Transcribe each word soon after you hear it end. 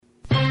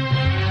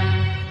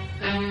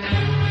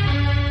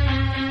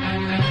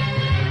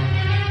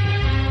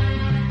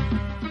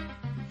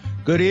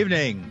Good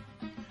evening.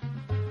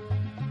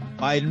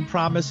 Biden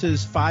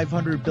promises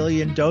 500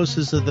 billion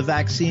doses of the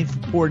vaccine for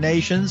poor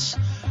nations.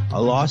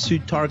 A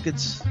lawsuit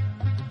targets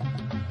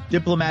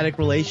diplomatic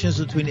relations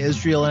between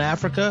Israel and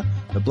Africa,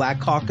 the Black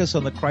Caucus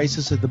on the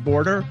crisis at the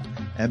border,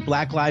 and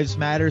Black Lives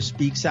Matter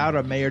speaks out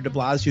on Mayor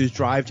DeBlasio's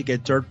drive to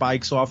get dirt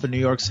bikes off of New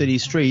York City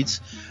streets.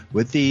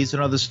 With these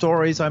and other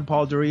stories, I'm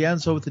Paul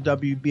DiRienzo with the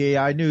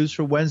WBAI News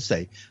for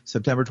Wednesday,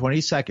 September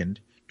 22nd,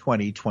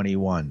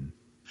 2021.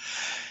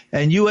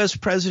 And U.S.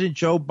 President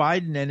Joe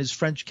Biden and his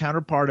French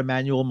counterpart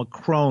Emmanuel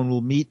Macron will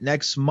meet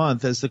next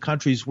month as the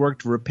countries work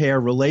to repair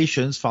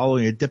relations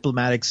following a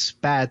diplomatic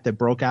spat that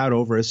broke out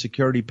over a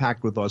security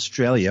pact with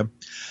Australia.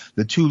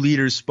 The two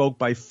leaders spoke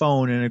by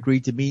phone and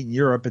agreed to meet in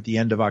Europe at the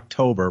end of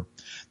October.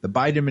 The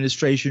Biden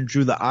administration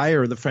drew the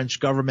ire of the French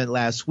government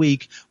last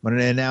week when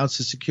it announced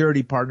a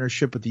security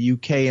partnership with the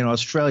UK and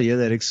Australia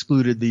that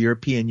excluded the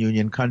European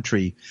Union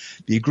country.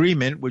 The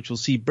agreement, which will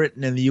see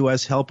Britain and the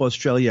US help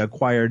Australia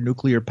acquire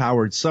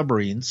nuclear-powered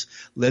submarines,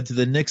 led to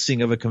the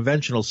nixing of a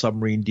conventional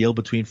submarine deal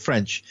between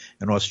French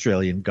and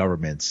Australian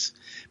governments.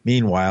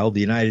 Meanwhile,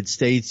 the United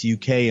States,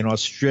 UK, and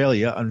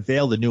Australia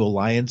unveiled a new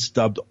alliance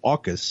dubbed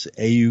AUKUS,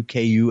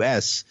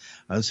 A-U-K-U-S,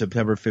 on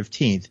September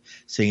 15th,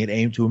 saying it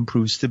aimed to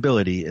improve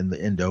stability in the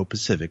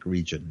Indo-Pacific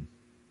region.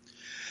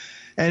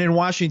 And in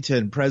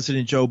Washington,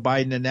 President Joe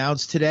Biden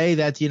announced today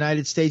that the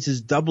United States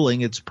is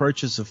doubling its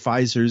purchase of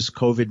Pfizer's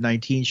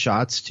COVID-19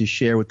 shots to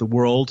share with the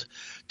world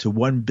to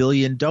 1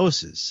 billion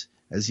doses,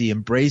 as he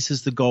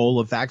embraces the goal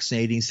of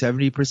vaccinating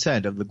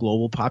 70% of the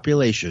global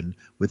population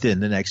within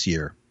the next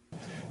year.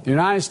 The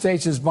United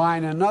States is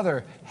buying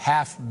another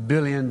 500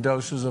 million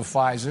doses of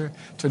Pfizer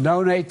to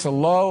donate to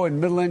low- and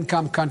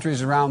middle-income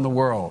countries around the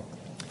world.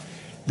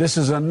 This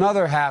is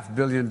another 500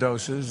 million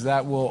doses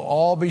that will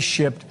all be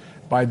shipped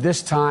by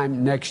this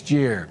time next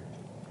year.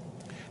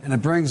 And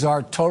it brings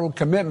our total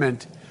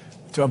commitment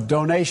of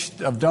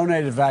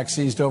donated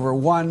vaccines to over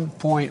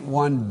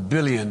 1.1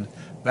 billion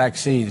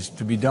vaccines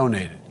to be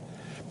donated.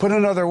 Put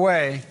another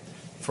way,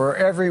 for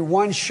every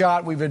one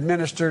shot we've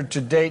administered to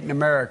date in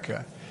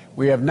America,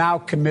 we have now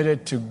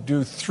committed to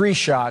do 3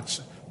 shots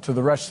to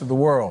the rest of the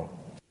world.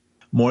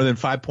 More than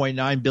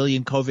 5.9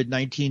 billion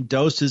COVID-19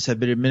 doses have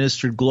been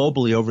administered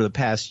globally over the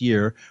past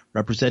year,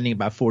 representing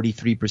about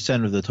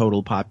 43% of the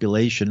total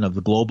population, of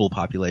the global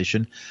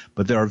population,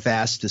 but there are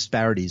vast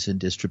disparities in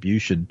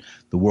distribution.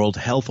 The World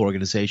Health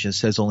Organization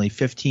says only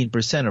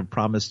 15% of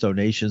promised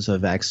donations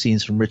of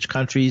vaccines from rich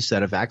countries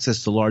that have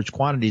access to large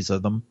quantities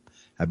of them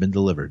have been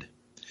delivered.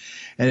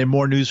 And in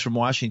more news from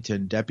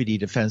Washington, Deputy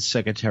Defense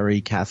Secretary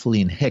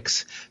Kathleen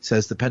Hicks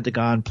says the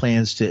Pentagon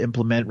plans to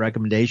implement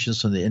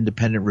recommendations from the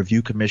Independent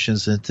Review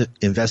Commission's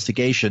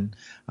investigation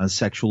on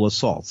sexual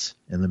assaults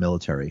in the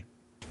military.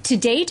 To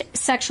date,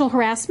 sexual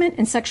harassment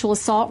and sexual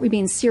assault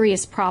remain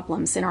serious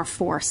problems in our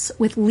force,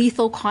 with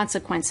lethal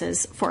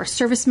consequences for our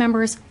service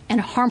members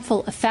and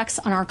harmful effects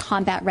on our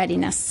combat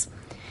readiness.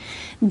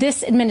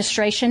 This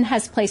administration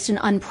has placed an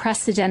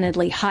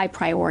unprecedentedly high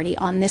priority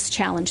on this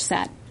challenge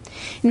set.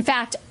 In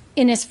fact,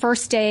 in his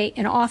first day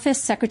in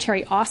office,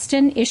 Secretary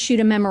Austin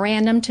issued a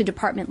memorandum to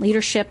department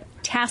leadership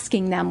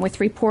tasking them with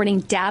reporting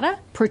data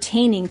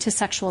pertaining to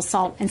sexual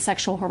assault and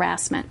sexual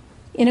harassment.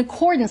 In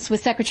accordance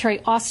with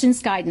Secretary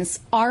Austin's guidance,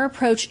 our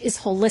approach is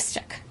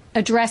holistic,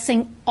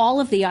 addressing all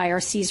of the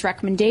IRC's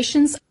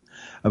recommendations.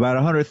 About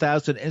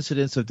 100,000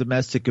 incidents of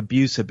domestic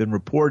abuse have been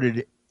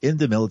reported in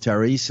the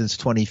military since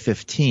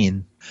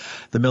 2015.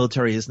 The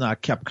military has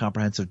not kept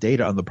comprehensive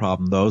data on the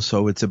problem, though,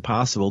 so it's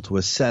impossible to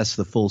assess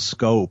the full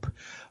scope,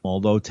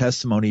 although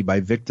testimony by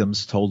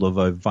victims told of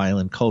a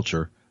violent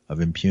culture of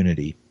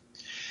impunity.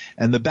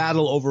 And the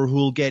battle over who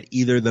will get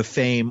either the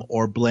fame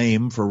or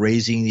blame for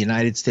raising the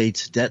United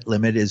States debt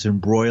limit is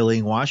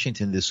embroiling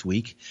Washington this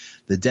week.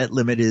 The debt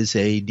limit is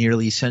a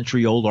nearly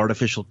century-old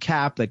artificial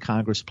cap that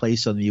Congress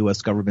placed on the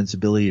U.S. government's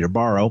ability to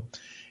borrow.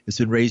 It's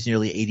been raised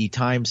nearly 80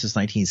 times since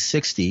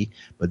 1960,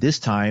 but this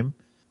time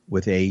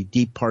with a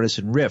deep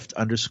partisan rift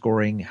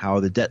underscoring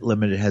how the debt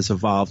limit has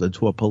evolved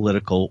into a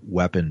political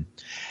weapon.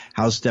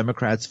 House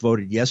Democrats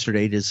voted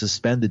yesterday to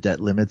suspend the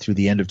debt limit through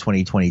the end of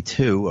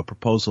 2022, a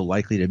proposal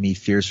likely to meet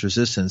fierce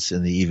resistance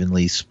in the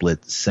evenly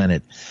split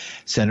Senate.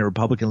 Senate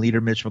Republican leader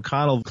Mitch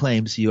McConnell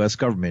claims the U.S.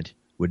 government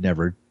would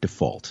never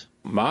default.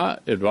 My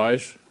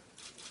advice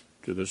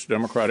to this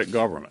Democratic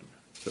government,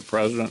 the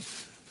President,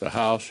 the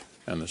House,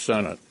 and the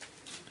Senate,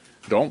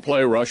 don't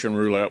play Russian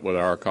roulette with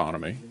our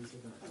economy.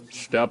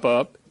 Step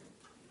up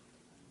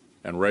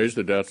and raise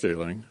the debt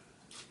ceiling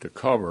to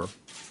cover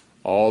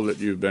all that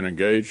you've been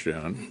engaged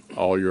in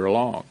all year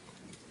long.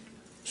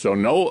 So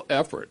no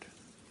effort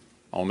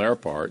on their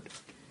part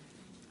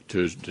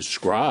to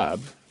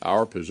describe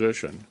our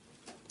position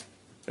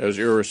as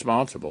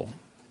irresponsible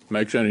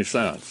makes any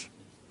sense,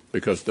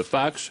 because the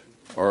facts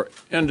are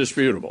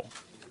indisputable.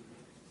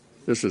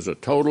 This is a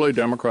totally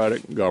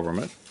democratic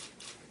government.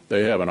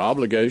 They have an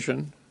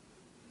obligation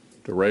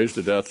to raise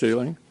the debt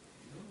ceiling,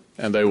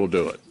 and they will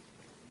do it.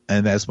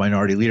 And that's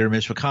Minority Leader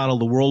Mitch McConnell.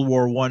 The World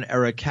War I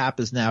era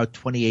cap is now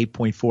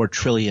 $28.4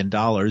 trillion.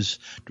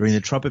 During the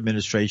Trump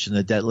administration,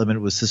 the debt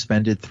limit was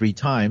suspended 3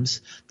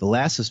 times. The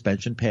last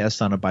suspension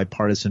passed on a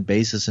bipartisan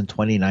basis in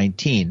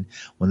 2019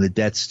 when the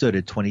debt stood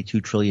at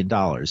 $22 trillion.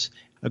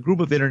 A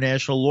group of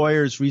international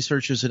lawyers,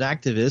 researchers, and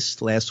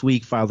activists last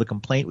week filed a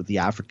complaint with the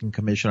African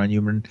Commission on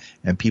Human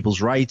and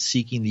People's Rights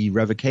seeking the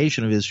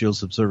revocation of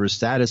Israel's observer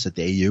status at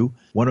the AU.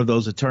 One of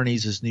those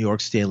attorneys is New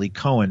York's Stanley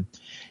Cohen.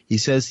 He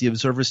says the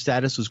observer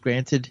status was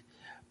granted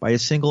by a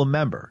single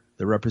member,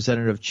 the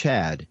representative of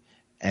Chad,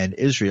 and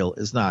Israel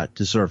is not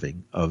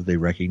deserving of the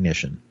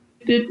recognition.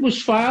 It was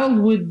filed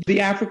with the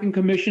African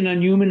Commission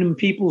on Human and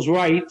People's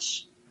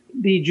Rights,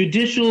 the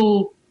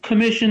judicial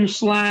commission /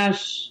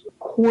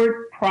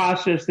 court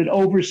process that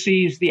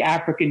oversees the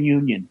African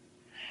Union.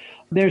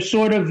 They're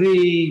sort of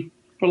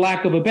for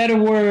lack of a better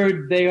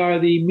word, they are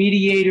the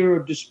mediator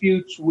of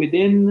disputes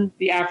within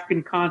the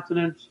African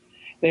continent.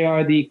 They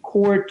are the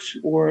court,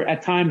 or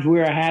at times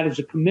wear a hat as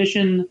a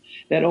commission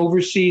that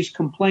oversees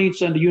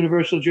complaints under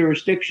universal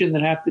jurisdiction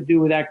that have to do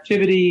with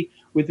activity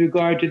with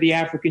regard to the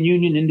African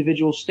Union,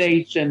 individual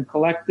states, and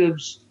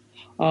collectives.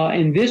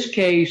 In this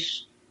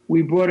case,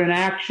 we brought an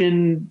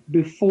action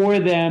before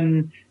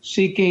them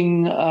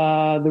seeking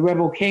the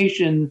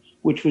revocation,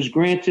 which was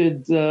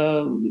granted,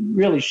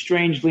 really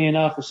strangely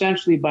enough,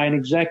 essentially by an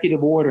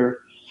executive order,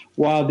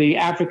 while the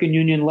African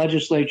Union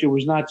legislature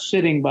was not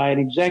sitting by an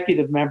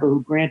executive member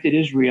who granted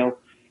Israel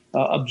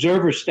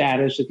observer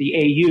status at the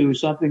AU,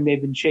 something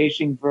they've been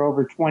chasing for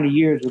over 20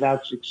 years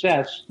without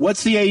success.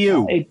 What's the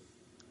AU?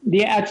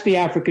 That's the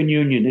African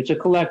Union. It's a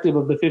collective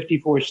of the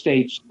 54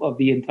 states of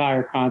the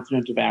entire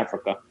continent of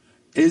Africa.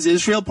 Is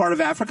Israel part of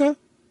Africa?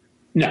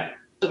 No.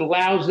 It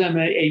allows them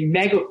a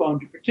megaphone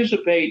to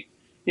participate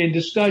in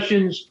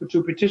discussions,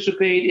 to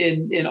participate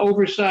in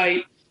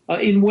oversight,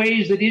 in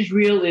ways that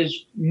Israel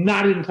is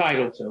not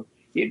entitled to.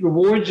 It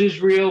rewards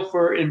Israel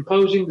for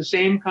imposing the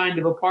same kind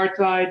of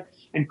apartheid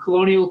and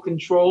colonial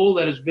control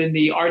that has been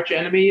the arch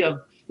enemy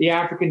of the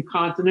African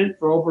continent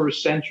for over a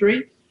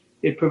century.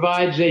 It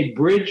provides a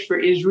bridge for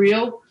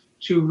Israel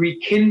to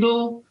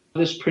rekindle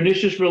this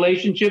pernicious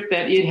relationship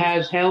that it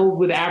has held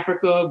with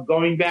Africa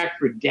going back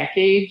for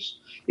decades.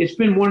 It's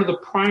been one of the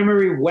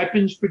primary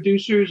weapons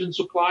producers and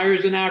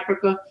suppliers in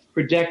Africa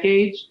for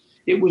decades.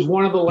 It was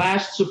one of the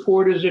last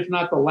supporters, if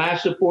not the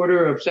last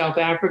supporter, of South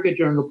Africa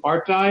during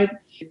apartheid.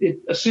 It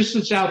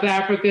assisted South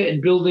Africa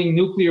in building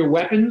nuclear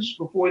weapons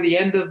before the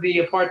end of the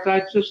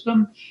apartheid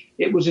system.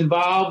 It was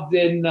involved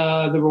in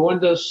the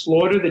Rwanda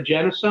slaughter, the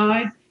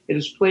genocide. It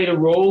has played a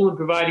role in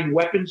providing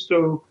weapons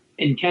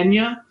in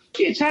Kenya.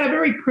 It's had a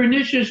very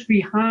pernicious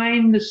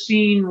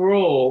behind-the-scene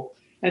role,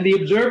 and the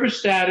observer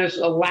status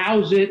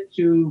allows it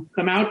to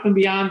come out from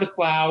beyond the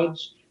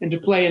clouds and to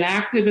play an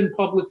active and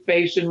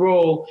public-facing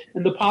role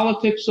in the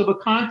politics of a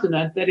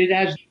continent that it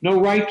has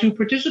no right to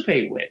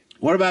participate with.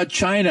 What about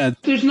China?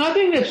 There's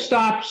nothing that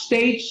stops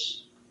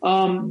states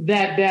from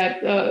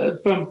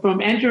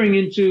entering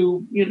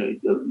into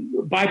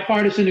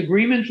bipartisan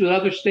agreements with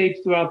other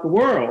states throughout the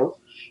world,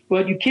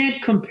 but you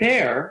can't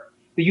compare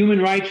the human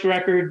rights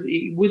record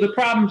with the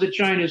problems that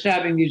China is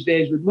having these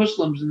days with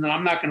Muslims, and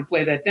I'm not going to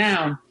play that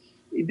down.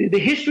 The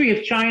history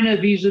of China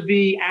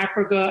vis-a-vis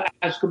Africa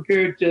as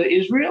compared to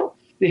Israel,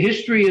 the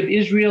history of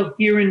Israel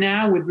here and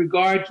now with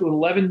regard to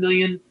 11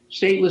 million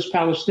stateless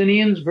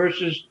Palestinians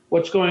versus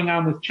what's going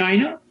on with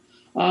China.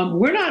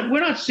 We're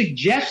not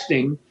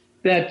suggesting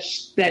that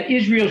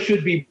Israel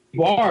should be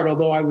barred,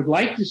 although I would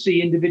like to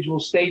see individual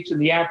states in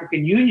the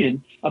African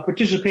Union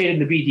participate in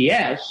the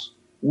BDS.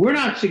 We're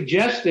not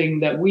suggesting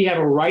that we have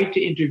a right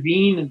to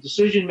intervene in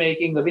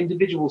decision-making of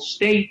individual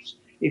states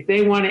if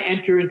they want to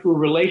enter into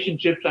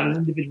relationships on an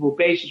individual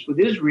basis with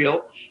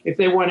Israel, if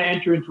they want to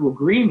enter into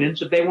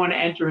agreements, if they want to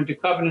enter into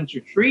covenants or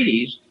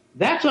treaties.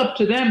 That's up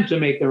to them to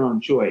make their own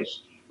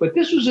choice. But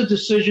this was a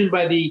decision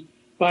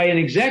by an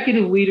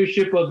executive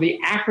leadership of the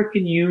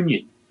African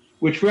Union,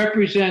 which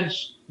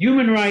represents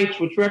human rights,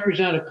 which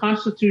represent a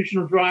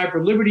constitutional drive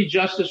for liberty,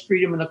 justice,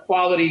 freedom, and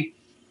equality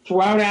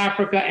throughout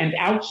Africa and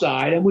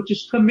outside, and which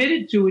is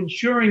committed to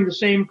ensuring the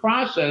same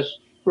process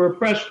for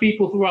oppressed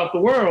people throughout the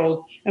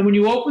world. And when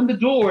you open the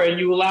door and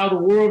you allow the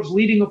world's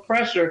leading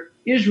oppressor,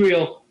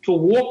 Israel, to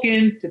walk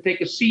in, to take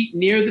a seat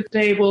near the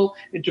table,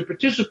 and to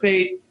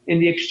participate in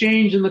the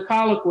exchange and the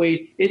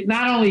colloquy, it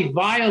not only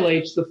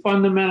violates the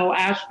fundamental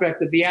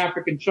aspect of the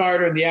African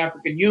Charter and the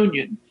African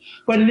Union,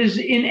 but it is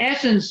in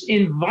essence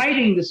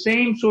inviting the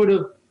same sort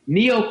of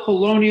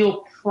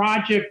neo-colonial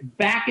project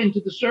back into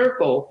the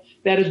circle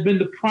that has been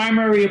the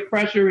primary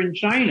oppressor in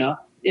China,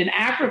 in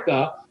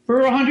Africa,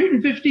 for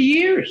 150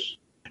 years.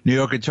 New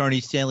York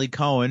Attorney Stanley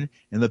Cohen.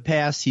 In the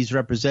past, he's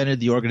represented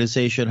the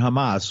organization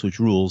Hamas, which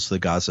rules the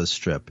Gaza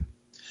Strip.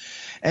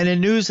 And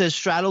in news that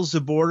straddles the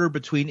border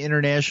between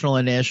international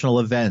and national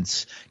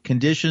events,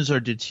 conditions are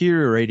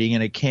deteriorating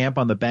in a camp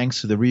on the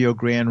banks of the Rio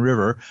Grande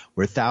River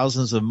where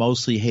thousands of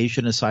mostly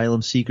Haitian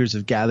asylum seekers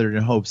have gathered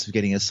in hopes of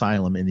getting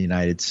asylum in the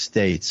United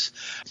States.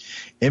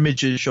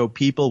 Images show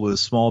people with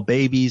small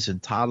babies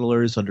and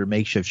toddlers under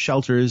makeshift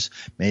shelters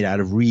made out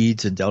of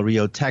reeds in Del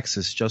Rio,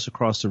 Texas, just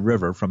across the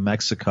river from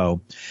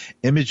Mexico.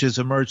 Images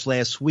emerged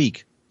last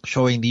week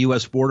showing the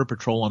U.S. Border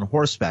Patrol on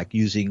horseback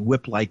using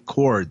whip-like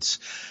cords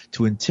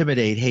to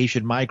intimidate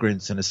Haitian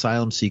migrants and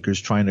asylum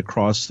seekers trying to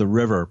cross the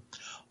river.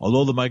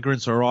 Although the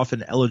migrants are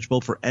often eligible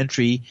for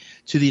entry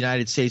to the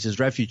United States as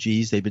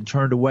refugees, they've been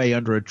turned away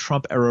under a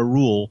Trump-era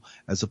rule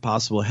as a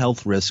possible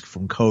health risk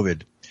from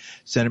COVID.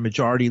 Senate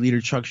Majority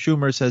Leader Chuck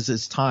Schumer says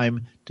it's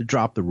time to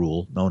drop the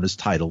rule known as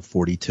Title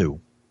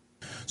 42.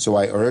 So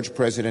I urge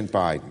President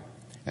Biden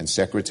and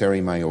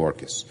Secretary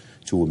Mayorkas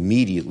to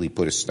immediately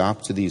put a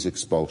stop to these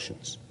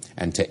expulsions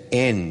and to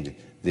end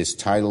this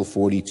Title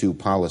 42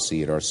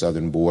 policy at our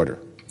southern border.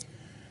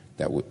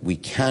 That we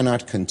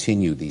cannot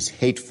continue these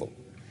hateful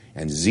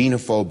and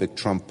xenophobic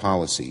Trump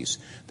policies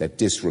that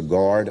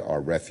disregard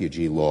our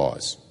refugee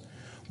laws.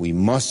 We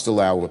must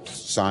allow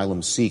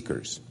asylum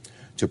seekers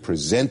to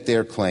present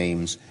their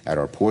claims at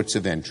our ports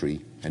of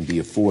entry and be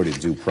afforded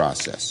due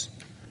process.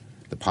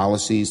 The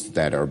policies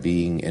that are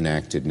being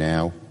enacted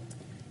now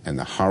and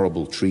the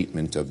horrible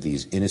treatment of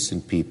these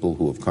innocent people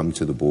who have come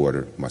to the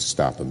border must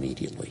stop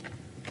immediately.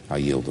 I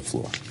yield the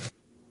floor.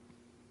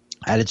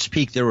 At its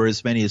peak, there were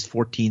as many as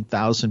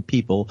 14,000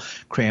 people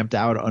cramped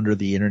out under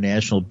the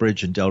international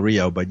bridge in Del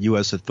Rio, but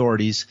U.S.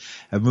 authorities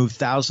have moved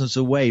thousands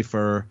away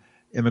for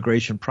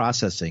immigration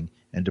processing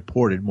and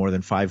deported more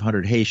than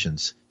 500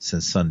 Haitians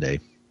since Sunday.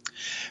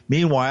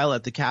 Meanwhile,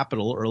 at the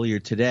Capitol earlier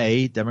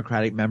today,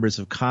 Democratic members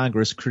of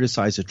Congress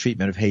criticized the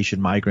treatment of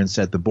Haitian migrants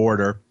at the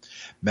border.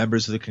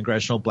 Members of the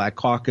Congressional Black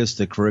Caucus,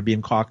 the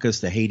Caribbean Caucus,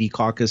 the Haiti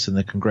Caucus, and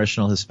the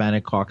Congressional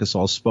Hispanic Caucus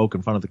all spoke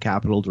in front of the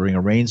Capitol during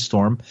a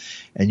rainstorm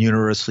and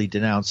universally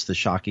denounced the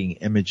shocking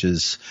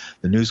images.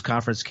 The news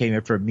conference came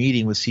after a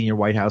meeting with senior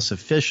White House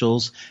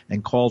officials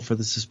and called for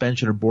the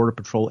suspension of Border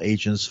Patrol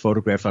agents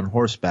photographed on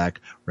horseback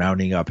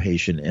rounding up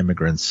Haitian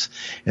immigrants.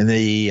 In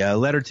the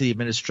letter to the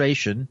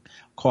administration,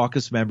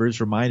 caucus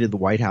members reminded the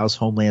White House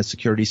Homeland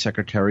Security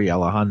Secretary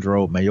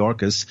Alejandro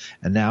Mayorkas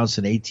announced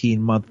an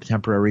 18-month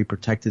temporary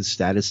protected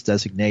status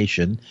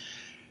designation,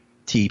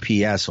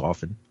 TPS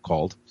often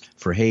called,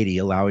 for Haiti,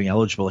 allowing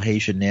eligible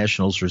Haitian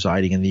nationals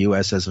residing in the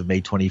U.S. as of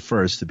May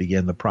 21st to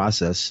begin the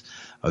process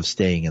of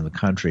staying in the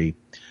country.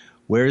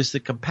 Where is the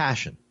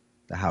compassion?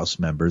 The House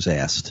members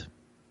asked.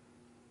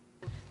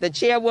 The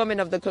chairwoman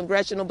of the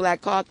Congressional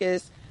Black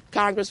Caucus,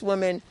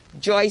 Congresswoman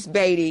Joyce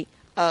Beatty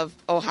of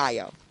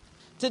Ohio.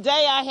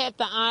 Today I had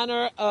the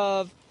honor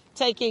of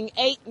taking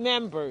 8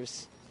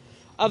 members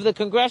of the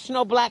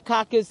Congressional Black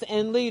Caucus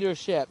and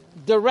leadership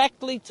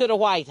directly to the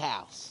White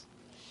House.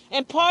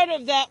 And part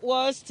of that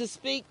was to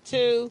speak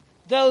to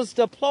those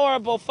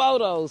deplorable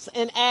photos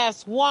and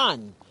ask,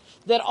 one,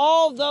 that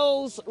all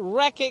those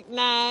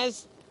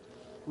recognized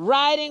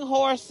riding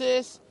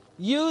horses,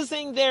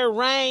 using their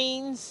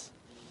reins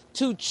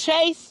to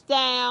chase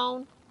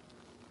down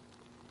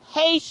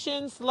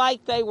Haitians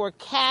like they were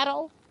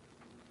cattle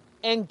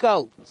and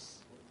goats,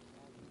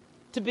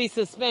 to be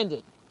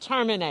suspended,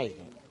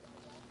 terminated.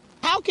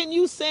 How can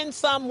you send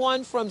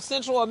someone from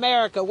Central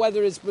America,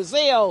 whether it's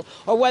Brazil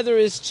or whether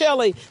it's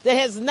Chile, that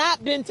has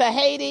not been to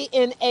Haiti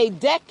in a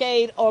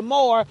decade or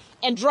more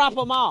and drop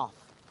them off?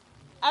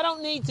 I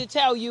don't need to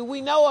tell you,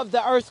 we know of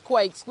the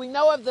earthquakes, we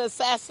know of the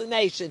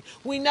assassination,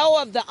 we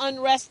know of the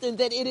unrest, and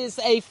that it is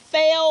a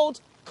failed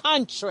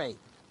country.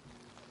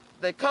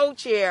 The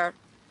co-chair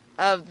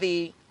of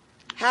the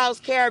House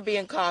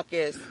Caribbean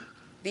Caucus,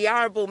 the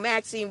Honorable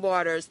Maxine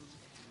Waters.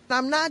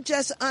 I'm not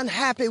just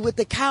unhappy with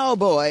the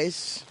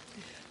cowboys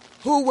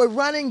who were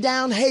running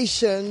down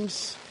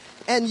Haitians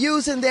and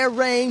using their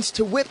reins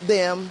to whip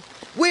them.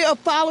 We are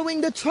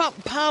following the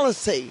Trump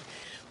policy.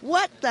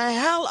 What the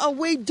hell are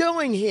we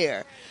doing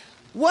here?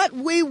 What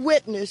we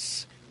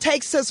witnessed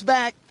takes us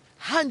back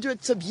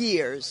hundreds of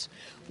years.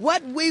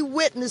 What we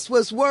witnessed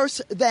was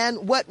worse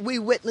than what we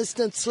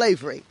witnessed in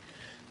slavery.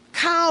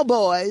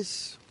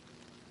 Cowboys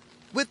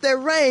with their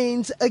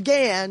reins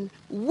again,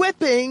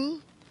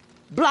 whipping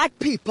black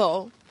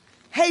people,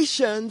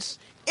 Haitians,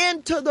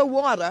 into the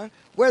water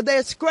where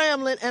they're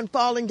scrambling and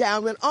falling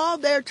down when all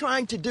they're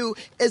trying to do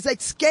is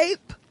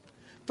escape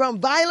from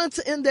violence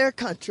in their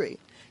country.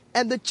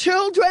 And the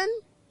children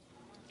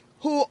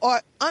who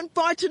are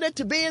unfortunate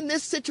to be in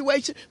this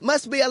situation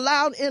must be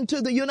allowed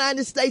into the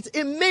United States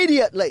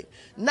immediately.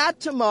 Not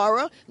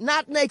tomorrow,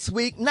 not next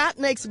week, not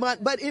next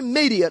month, but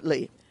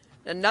immediately.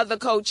 Another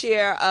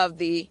co-chair of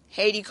the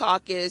Haiti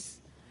Caucus,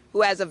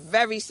 who has a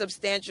very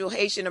substantial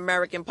Haitian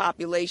American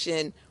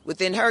population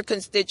within her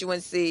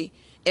constituency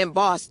in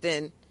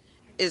Boston,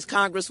 is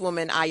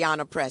Congresswoman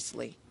Ayanna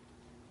Pressley.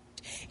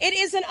 It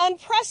is an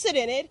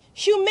unprecedented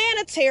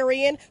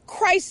humanitarian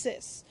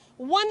crisis.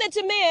 one that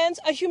demands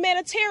a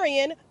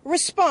humanitarian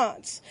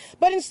response.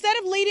 But instead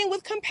of leading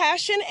with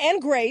compassion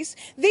and grace,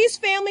 these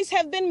families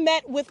have been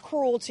met with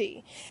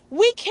cruelty.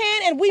 We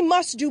can and we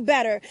must do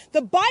better.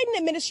 The Biden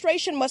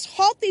administration must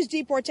halt these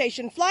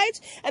deportation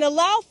flights and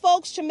allow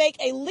folks to make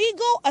a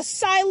legal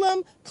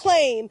asylum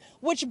claim,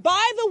 which,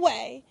 by the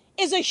way,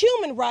 is a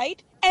human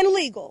right and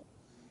legal.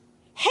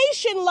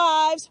 Haitian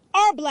lives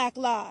are black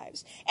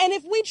lives. And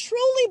if we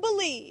truly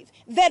believe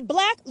that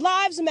black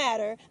lives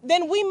matter,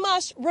 then we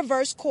must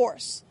reverse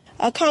course.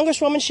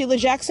 Congresswoman Sheila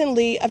Jackson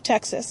Lee of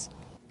Texas.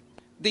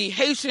 The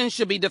Haitians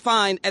should be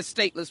defined as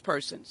stateless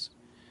persons.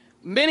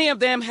 Many of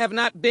them have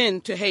not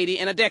been to Haiti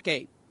in a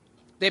decade.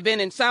 They've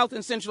been in South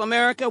and Central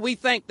America. We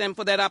thank them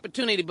for that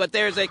opportunity, but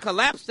there's a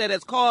collapse that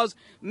has caused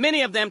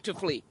many of them to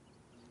flee.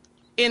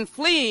 In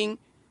fleeing,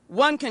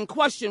 one can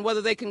question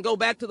whether they can go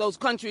back to those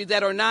countries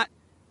that are not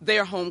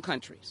their home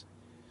countries.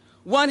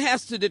 One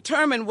has to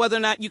determine whether or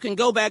not you can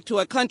go back to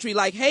a country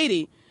like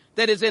Haiti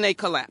that is in a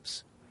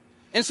collapse.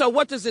 And so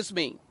what does this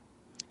mean?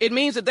 It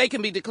means that they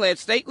can be declared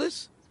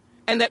stateless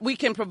and that we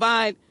can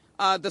provide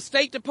the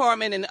State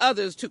Department and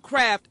others to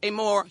craft a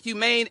more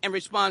humane and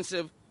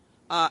responsive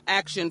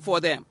action for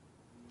them.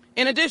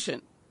 In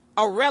addition,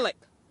 a relic,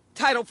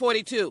 Title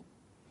 42,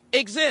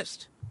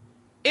 exists.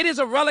 It is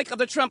a relic of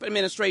the Trump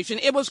administration.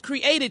 It was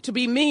created to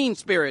be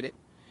mean-spirited.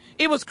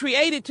 It was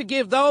created to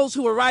give those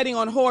who are riding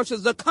on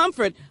horses the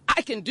comfort,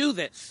 I can do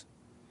this.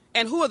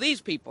 And who are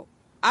these people?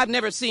 I've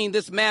never seen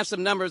this massive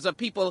numbers of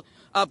people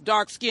of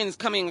dark skins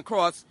coming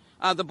across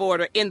the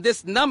border in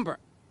this number.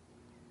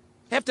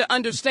 You have to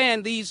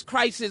understand these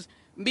crises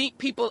meet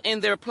people in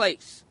their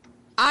place.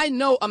 I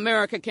know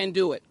America can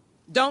do it.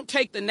 Don't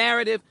take the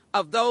narrative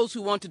of those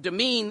who want to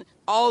demean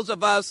all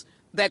of us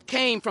that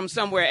came from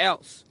somewhere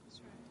else.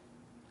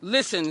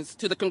 Listens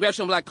to the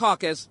Congressional Black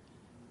Caucus.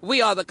 We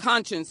are the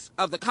conscience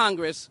of the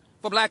Congress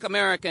for black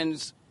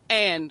Americans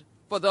and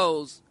for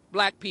those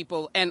black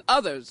people and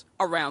others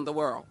around the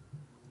world.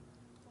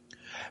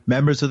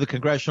 Members of the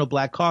Congressional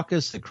Black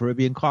Caucus, the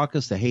Caribbean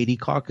Caucus, the Haiti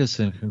Caucus,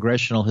 and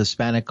Congressional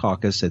Hispanic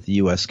Caucus at the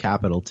U.S.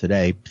 Capitol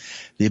today.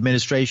 The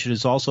administration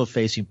is also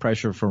facing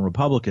pressure from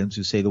Republicans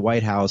who say the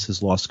White House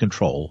has lost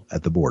control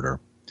at the border.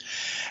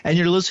 And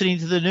you're listening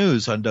to the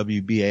news on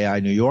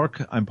WBAI New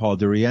York. I'm Paul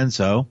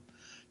DiRienzo.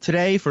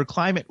 Today, for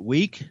Climate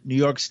Week, New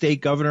York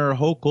State Governor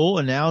Hochul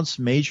announced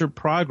major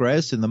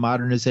progress in the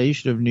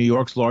modernization of New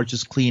York's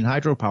largest clean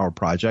hydropower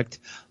project.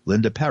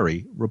 Linda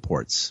Perry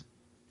reports.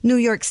 New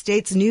York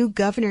State's new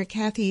governor,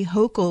 Kathy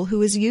Hochul,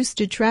 who is used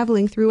to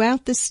traveling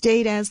throughout the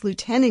state as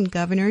lieutenant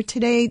governor,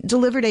 today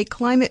delivered a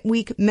Climate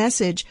Week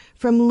message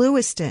from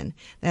Lewiston.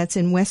 That's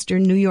in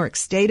western New York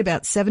State,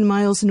 about 7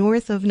 miles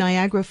north of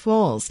Niagara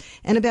Falls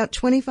and about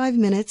 25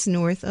 minutes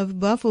north of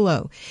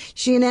Buffalo.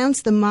 She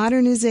announced the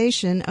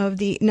modernization of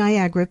the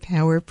Niagara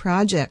Power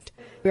Project.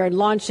 We are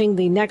launching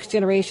the Next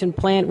Generation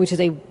Plant, which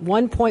is a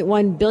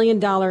 $1.1 billion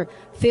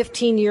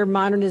 15-year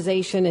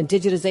modernization and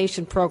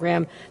digitization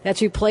program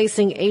that's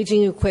replacing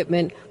aging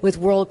equipment with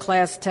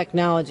world-class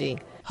technology.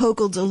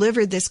 Hochul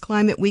delivered this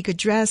Climate Week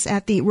address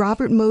at the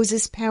Robert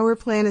Moses Power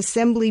Plant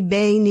Assembly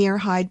Bay near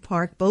Hyde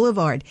Park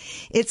Boulevard.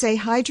 It's a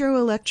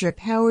hydroelectric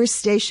power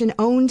station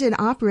owned and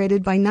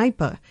operated by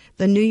NYPA,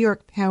 the New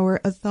York Power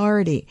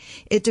Authority.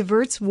 It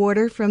diverts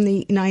water from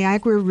the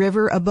Niagara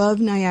River above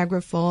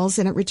Niagara Falls,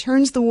 and it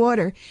returns the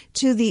water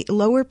to the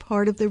lower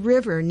part of the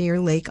river near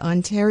Lake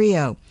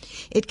Ontario.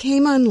 It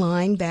came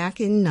online back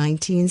in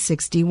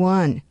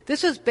 1961.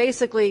 This was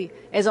basically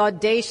as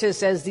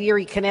audacious as the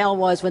Erie Canal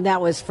was when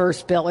that was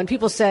first built. When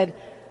people said,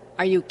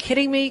 are you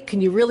kidding me?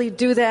 Can you really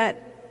do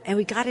that? And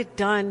we got it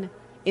done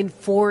in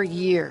 4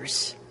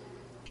 years.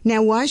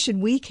 Now, why should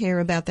we care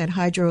about that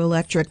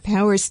hydroelectric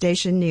power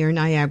station near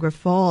Niagara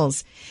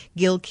Falls?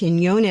 Gil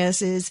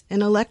Quinones is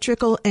an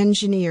electrical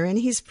engineer, and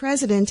he's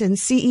president and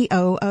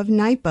CEO of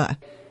NYPA.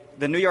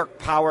 The New York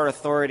Power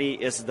Authority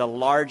is the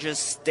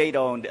largest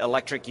state-owned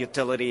electric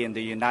utility in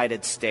the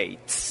United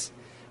States.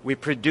 We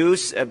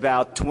produce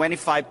about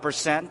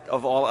 25%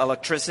 of all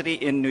electricity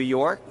in New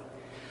York,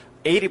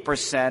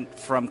 80%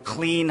 from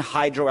clean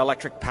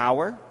hydroelectric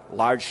power,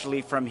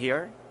 largely from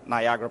here,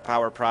 Niagara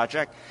Power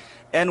Project.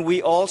 And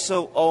we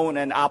also own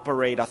and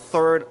operate a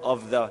third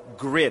of the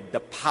grid, the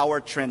power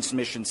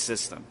transmission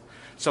system.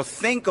 So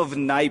think of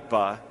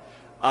NYPA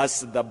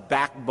as the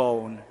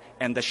backbone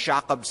and the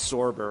shock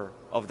absorber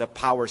of the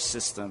power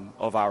system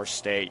of our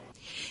state.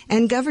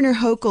 And Governor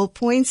Hochul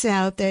points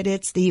out that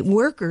it's the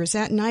workers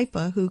at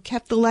NYPA who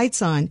kept the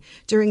lights on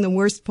during the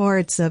worst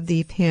parts of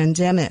the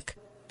pandemic.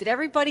 Did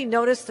everybody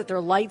notice that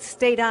their lights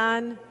stayed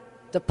on?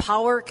 The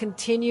power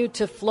continued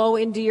to flow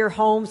into your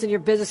homes and your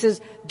businesses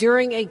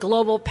during a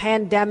global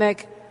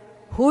pandemic.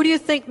 Who do you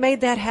think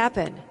made that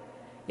happen?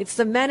 It's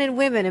the men and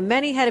women, and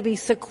many had to be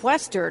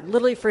sequestered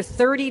literally for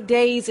 30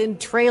 days in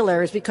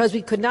trailers because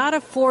we could not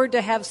afford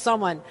to have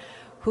someone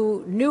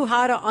who knew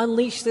how to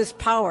unleash this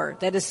power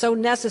that is so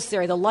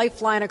necessary, the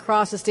lifeline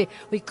across the state.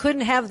 We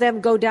couldn't have them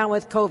go down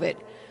with COVID.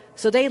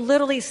 So they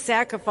literally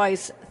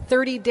sacrificed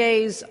 30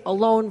 days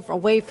alone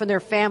away from their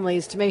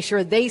families to make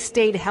sure they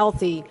stayed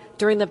healthy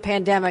during the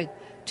pandemic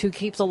to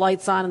keep the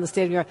lights on in the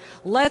state of New York.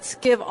 Let's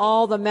give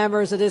all the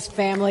members of this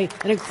family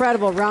an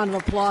incredible round of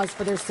applause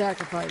for their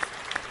sacrifice.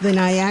 The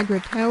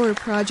Niagara Power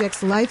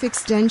Project's life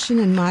extension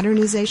and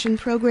modernization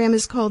program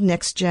is called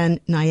Next Gen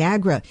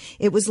Niagara.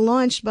 It was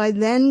launched by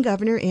then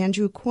Governor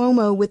Andrew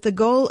Cuomo with the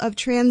goal of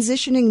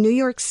transitioning New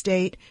York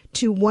State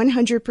to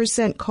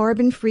 100%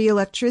 carbon-free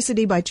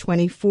electricity by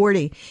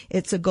 2040.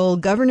 It's a goal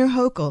Governor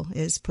Hochul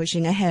is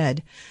pushing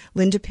ahead.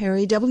 Linda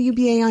Perry,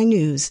 WBAI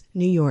News,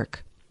 New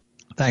York.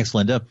 Thanks,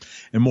 Linda.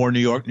 In more New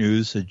York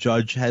news, a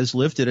judge has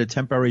lifted a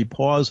temporary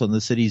pause on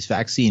the city's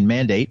vaccine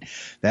mandate.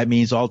 That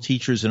means all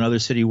teachers and other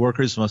city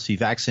workers must be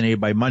vaccinated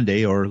by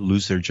Monday or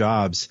lose their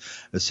jobs.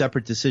 A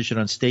separate decision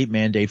on state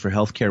mandate for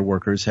healthcare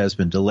workers has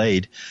been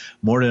delayed.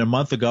 More than a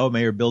month ago,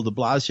 Mayor Bill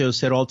DeBlasio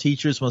said all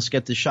teachers must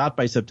get the shot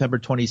by September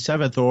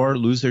 27th or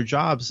lose their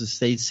jobs. The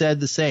state said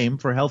the same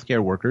for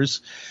healthcare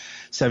workers.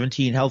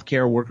 17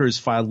 healthcare workers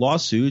filed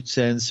lawsuits,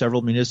 and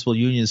several municipal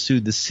unions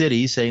sued the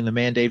city, saying the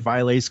mandate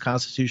violates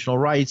constitutional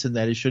rights and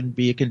that it shouldn't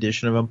be a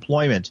condition of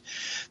employment.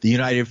 The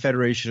United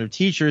Federation of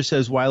Teachers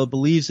says while it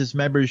believes its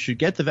members should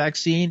get the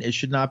vaccine, it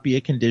should not be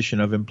a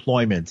condition of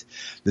employment.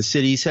 The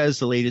city says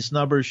the latest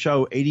numbers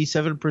show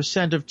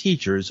 87% of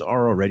teachers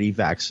are already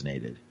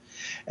vaccinated.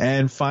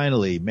 And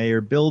finally,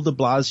 Mayor Bill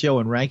DeBlasio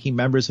and ranking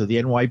members of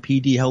the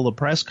NYPD held a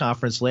press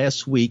conference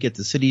last week at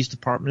the city's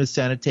Department of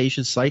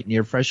Sanitation site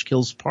near Fresh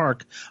Kills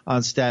Park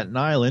on Staten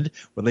Island,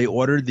 where they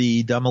ordered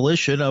the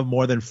demolition of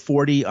more than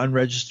 40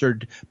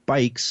 unregistered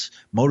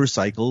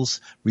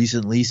motorcycles,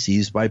 recently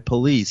seized by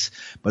police.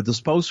 But the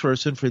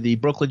spokesperson for the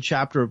Brooklyn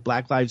chapter of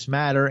Black Lives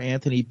Matter,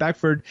 Anthony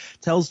Beckford,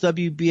 tells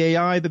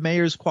WBAI the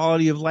mayor's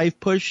quality of life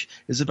push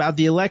is about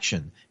the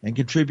election and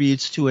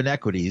contributes to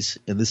inequities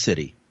in the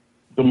city.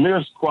 The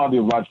mayor's quality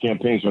of life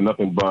campaigns are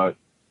nothing but,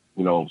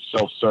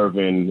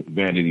 self-serving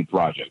vanity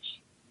projects.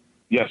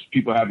 Yes,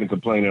 people have been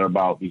complaining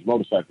about these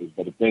motorcycles,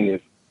 but the thing is,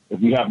 if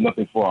we have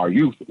nothing for our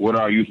youth, what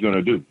are our youth going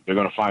to do? They're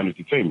going to find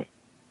entertainment.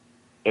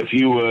 If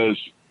he was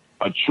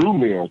a true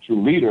mayor, a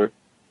true leader,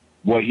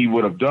 what he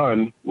would have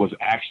done was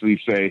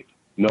actually say,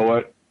 you know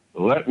what,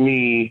 let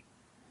me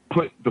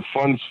put the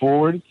funds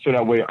forward so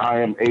that way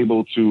I am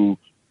able to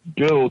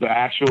build the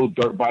actual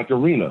dirt bike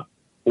arena.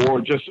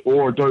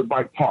 Or dirt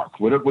bike park,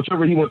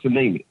 whichever he wants to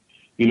name it,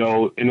 in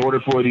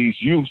order for these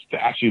youths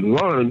to actually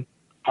learn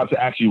how to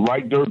actually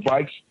ride dirt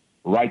bikes,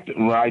 ride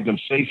them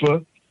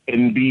safer,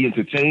 and be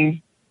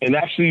entertained, and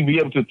actually be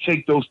able to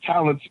take those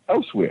talents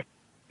elsewhere,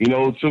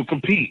 to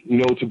compete,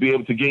 to be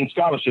able to gain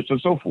scholarships and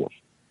so forth.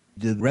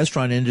 The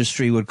restaurant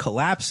industry would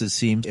collapse, it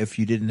seems, if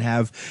you didn't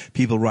have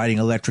people riding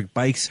electric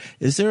bikes.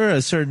 Is there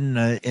a certain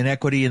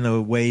inequity in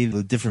the way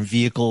the different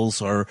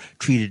vehicles are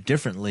treated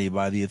differently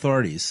by the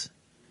authorities?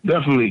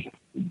 Definitely.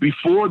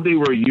 Before they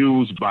were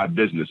used by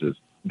businesses,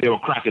 they were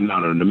cracking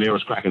down on them. The mayor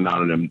was cracking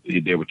down on them.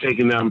 They were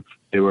taking them.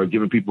 They were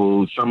giving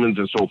people summons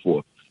and so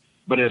forth.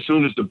 But as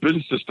soon as the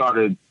businesses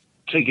started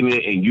taking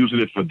it and using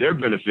it for their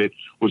benefit,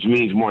 which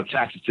means more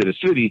taxes to the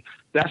city,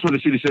 that's when the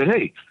city said,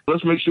 hey,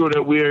 let's make sure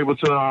that we're able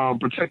to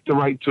protect the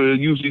right to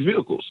use these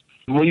vehicles.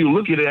 When you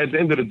look at it, at the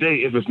end of the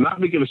day, if it's not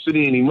making the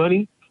city any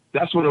money,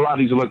 that's when a lot of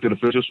these elected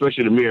officials,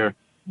 especially the mayor,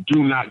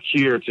 do not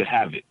care to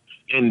have it.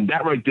 And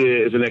that right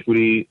there is an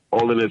equity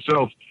all in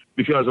itself,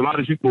 because a lot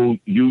of people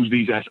use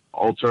these as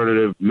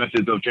alternative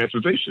methods of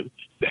transportation.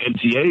 The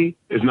MTA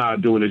is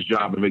not doing its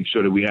job of making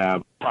sure that we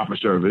have proper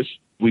service.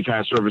 We've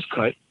had service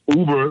cut.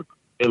 Uber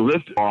and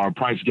Lyft are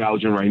price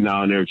gouging right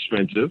now, and they're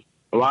expensive.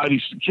 A lot of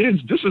these kids,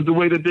 this is the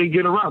way that they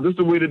get around. This is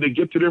the way that they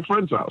get to their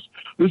friend's house.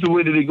 This is the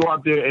way that they go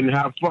out there and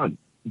have fun.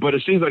 But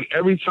it seems like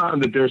every time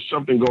that there's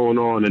something going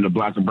on in the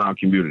black and brown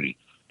community,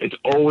 it's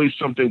always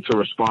something to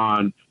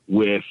respond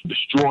with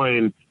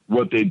destroying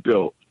what they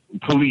built,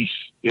 police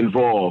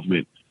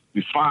involvement,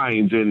 the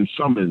fines and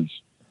summons.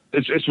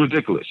 It's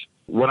ridiculous.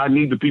 What I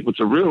need the people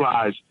to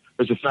realize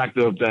is the fact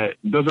of that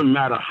it doesn't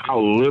matter how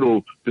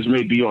little this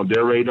may be on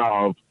their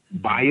radar of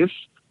bias,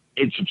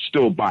 it's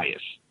still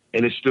bias,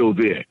 and it's still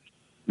there.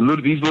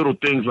 These little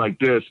things like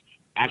this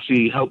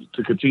actually help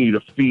to continue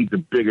to feed the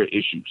bigger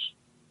issues.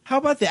 How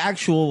about the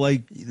actual,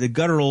 the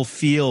guttural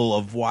feel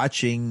of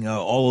watching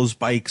all those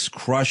bikes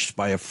crushed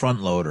by a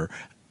front loader?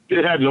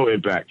 It had no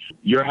impact.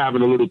 You're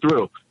having a little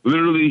thrill.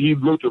 Literally, he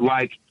looked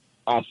like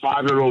a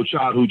 5-year-old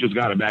child who just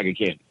got a bag of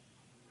candy.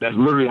 That's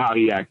literally how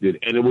he acted,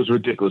 and it was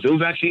ridiculous. It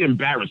was actually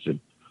embarrassing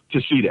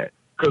to see that,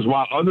 because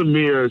while other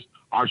mayors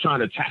are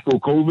trying to tackle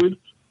COVID,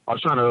 are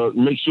trying to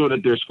make sure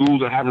that their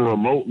schools are having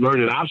remote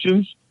learning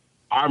options,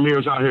 our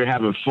mayor's out here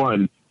having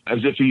fun as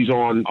if he's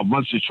on a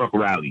monster truck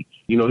rally.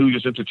 He was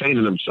just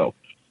entertaining himself.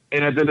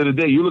 And at the end of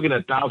the day, you're looking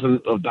at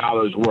thousands of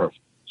dollars worth.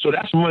 So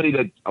that's money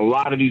that a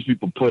lot of these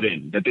people put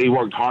in, that they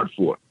worked hard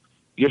for.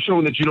 You're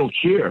showing that you don't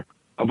care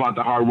about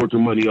the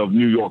hard-working money of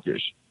New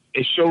Yorkers.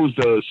 It shows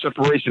the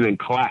separation in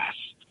class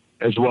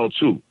as well,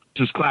 too.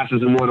 Just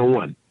classes in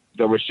one-on-one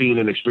that we're seeing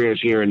and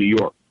experiencing here in New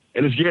York.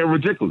 And it's getting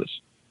ridiculous.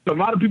 A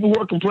lot of people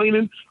who are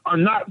complaining are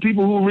not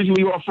people who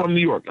originally are from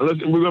New York. And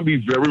we're going to be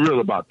very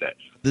real about that.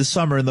 This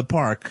summer in the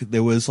park,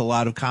 there was a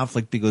lot of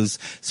conflict because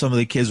some of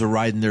the kids were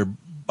riding their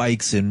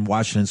bikes in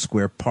Washington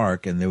Square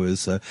Park, and there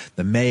was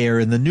the mayor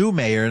and the new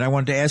mayor. And I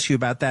wanted to ask you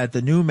about that.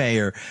 The new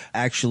mayor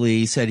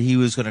actually said he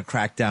was going to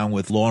crack down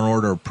with law and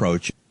order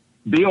approach.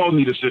 They all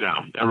need to sit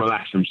down and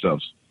relax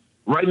themselves.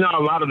 Right now,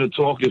 a lot of the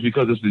talk is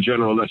because it's the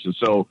general election.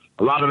 So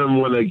a lot of them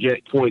want to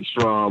get points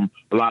from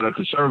a lot of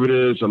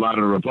conservatives, a lot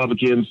of the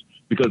Republicans,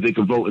 because they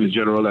can vote in the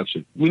general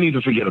election. We need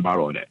to forget about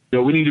all that.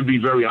 We need to be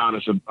very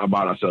honest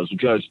about ourselves,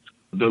 because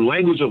the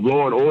language of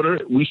law and order,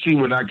 we see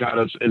where that got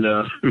us in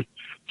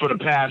for the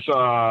past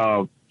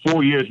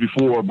 4 years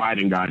before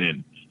Biden got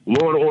in.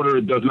 Law and order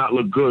does not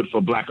look good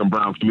for black and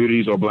brown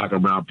communities or black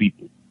and brown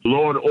people.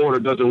 Law and order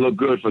doesn't look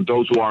good for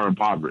those who are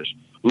impoverished.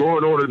 Law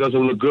and order doesn't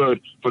look good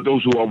for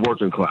those who are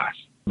working class.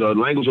 The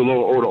language of law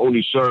and order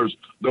only serves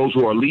those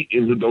who are elite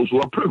and those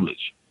who are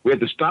privileged. We have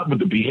to stop with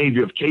the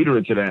behavior of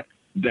catering to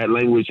that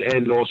language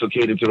and also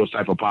cater to those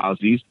type of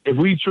policies. If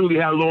we truly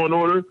had law and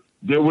order,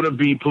 there wouldn't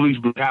be police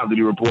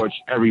brutality reports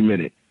every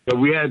minute. If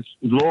we had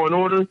law and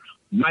order,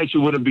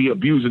 NYCHA wouldn't be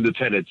abusing the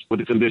tenants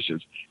with the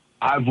conditions.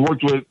 I've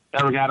worked with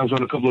Eric Adams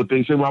on a couple of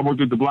things. Same way I worked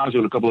with DeBlasio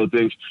on a couple of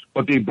things.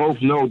 But they both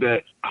know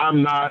that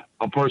I'm not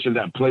a person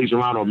that plays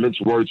around or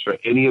mince words for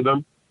any of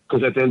them.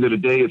 Because at the end of the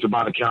day, it's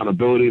about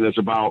accountability and it's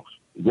about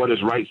what is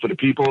right for the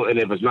people. And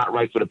if it's not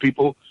right for the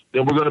people,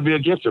 then we're going to be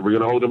against it. We're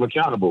going to hold them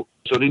accountable.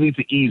 So they need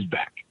to ease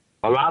back.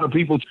 A lot of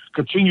people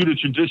continue the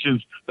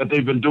traditions that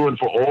they've been doing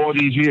for all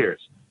these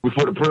years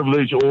before the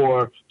privilege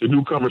or the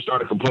newcomers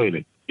started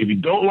complaining. If you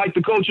don't like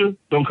the culture,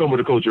 don't come where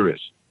the culture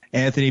is.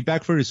 Anthony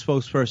Beckford is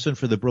spokesperson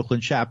for the Brooklyn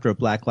chapter of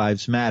Black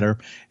Lives Matter.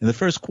 In the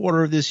first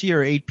quarter of this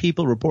year, 8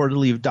 people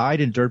reportedly have died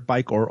in dirt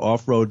bike or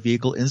off-road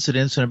vehicle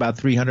incidents, and about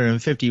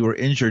 350 were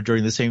injured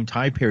during the same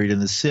time period in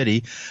the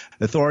city.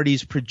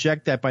 Authorities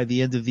project that by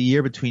the end of the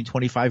year, between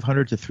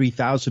 2,500 to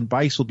 3,000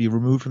 bikes will be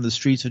removed from the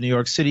streets of New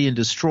York City and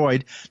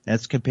destroyed.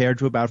 That's compared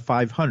to about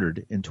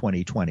 500 in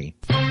 2020.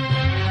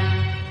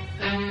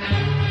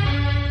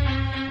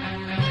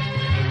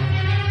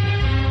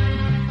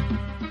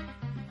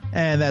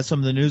 And that's some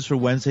of the news for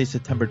Wednesday,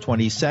 September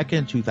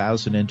 22nd,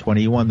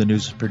 2021. The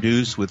news is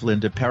produced with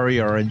Linda Perry.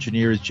 Our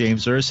engineer is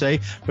James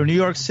Ursay. From New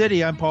York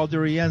City, I'm Paul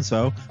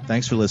DiRienzo.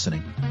 Thanks for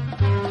listening.